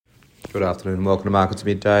Good afternoon and welcome to Markets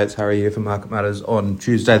Midday. It's Harry here for Market Matters on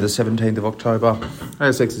Tuesday the 17th of October.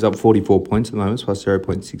 ASX is up 44 points at the moment, plus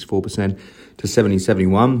 0.64% to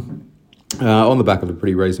 70.71. On the back of a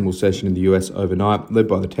pretty reasonable session in the US overnight, led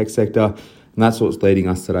by the tech sector, and that's what's leading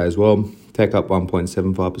us today as well. Tech up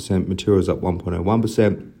 1.75%, materials up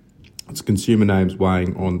 1.01%. It's consumer names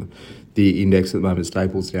weighing on the index at the moment.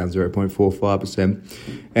 Staples down 0.45%,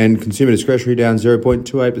 and consumer discretionary down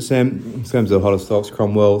 0.28%. In terms of the hottest stocks,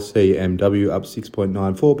 Cromwell, CMW up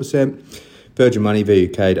 6.94%, Virgin Money,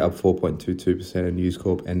 VUK up 4.22%, and News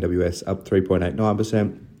Corp, NWS up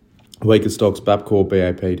 3.89%. Weaker stocks, Bapcor,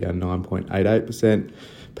 BAP down 9.88%,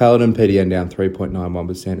 Paladin, PDN down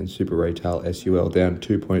 3.91%, and Super Retail, SUL down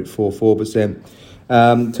 2.44%.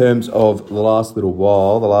 In terms of the last little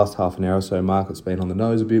while, the last half an hour or so, market's been on the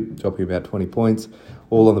nose a bit, dropping about 20 points,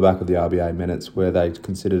 all on the back of the RBA minutes, where they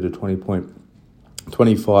considered a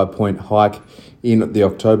 25-point hike in the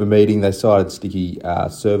October meeting. They cited sticky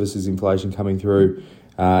services inflation coming through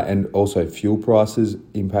and also fuel prices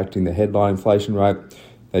impacting the headline inflation rate.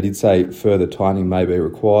 They did say further tightening may be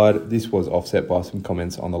required. This was offset by some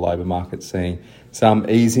comments on the labour market seeing some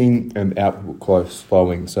easing and output growth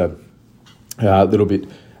slowing. So a little bit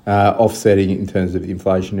offsetting in terms of the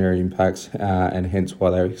inflationary impacts and hence why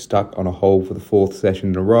they're stuck on a hold for the fourth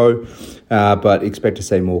session in a row. But expect to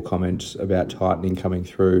see more comments about tightening coming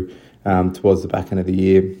through towards the back end of the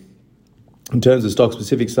year. In terms of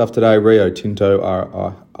stock-specific stuff today, RIO, Tinto,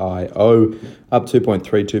 RIO, up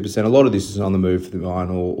 2.32%. A lot of this is on the move for the iron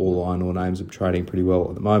ore. All iron ore names are trading pretty well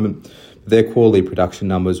at the moment. Their quarterly production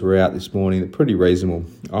numbers were out this morning. They're pretty reasonable.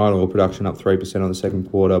 Iron ore production up 3% on the second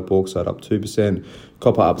quarter. Bauxite up 2%.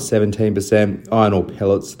 Copper up 17%. Iron ore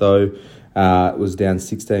pellets, though, was down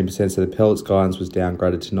 16%. So the pellets guidance was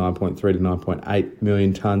downgraded to 9.3 to 9.8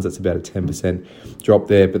 million tonnes. That's about a 10% drop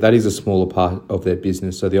there. But that is a smaller part of their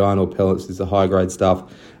business. So the iron ore pellets is the high-grade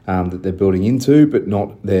stuff that they're building into, but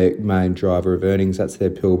not their main driver of earnings. That's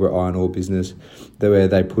their Pilbara iron ore business, where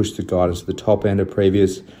they pushed the guidance to the top end of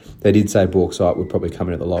previous. They did say bauxite would probably come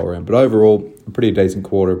in at the lower end. But overall, a pretty decent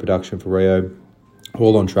quarter of production for RIO.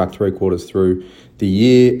 All on track 3 quarters through the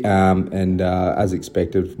year, and as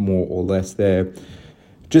expected, more or less there.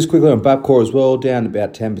 Just quickly on Bapcor as well, down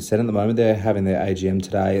about 10% at the moment. They're having their AGM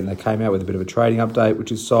today, and they came out with a bit of a trading update,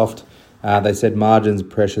 which is soft. They said margins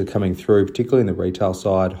pressure coming through, particularly in the retail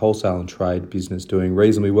side, wholesale and trade business doing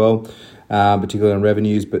reasonably well, particularly on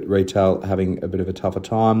revenues, but retail having a bit of a tougher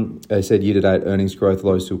time. They said year-to-date earnings growth,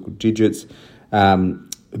 low single digits.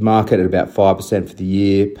 Market at about 5% for the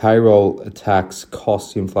year. Payroll, tax,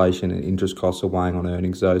 costs, inflation and interest costs are weighing on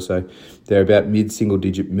earnings though, so they're about mid-single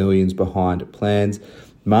digit millions behind plans.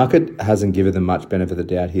 Market hasn't given them much benefit of the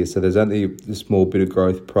doubt here, so there's only a small bit of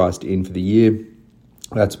growth priced in for the year.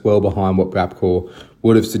 That's well behind what Bapcor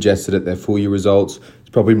would have suggested at their full year results. It's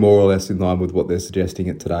probably more or less in line with what they're suggesting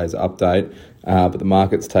at today's update. But the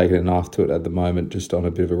market's taken a knife to it at the moment, just on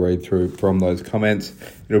a bit of a read through from those comments.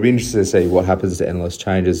 It'll be interesting to see what happens to analyst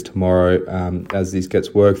changes tomorrow as this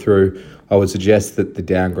gets worked through. I would suggest that the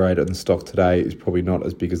downgrade on the stock today is probably not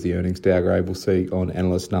as big as the earnings downgrade we'll see on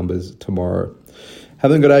analyst numbers tomorrow.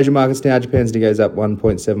 Having got Asian markets now, Japan's Nikkei's up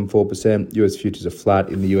 1.74%. US futures are flat.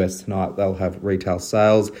 In the US tonight, they'll have retail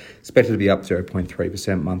sales expected to be up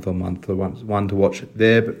 0.3% month on month. The one to watch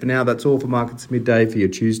there. But for now, that's all for Markets Midday for your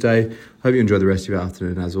Tuesday. Hope you enjoy the rest of your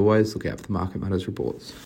afternoon. As always, look out for the Market Matters reports.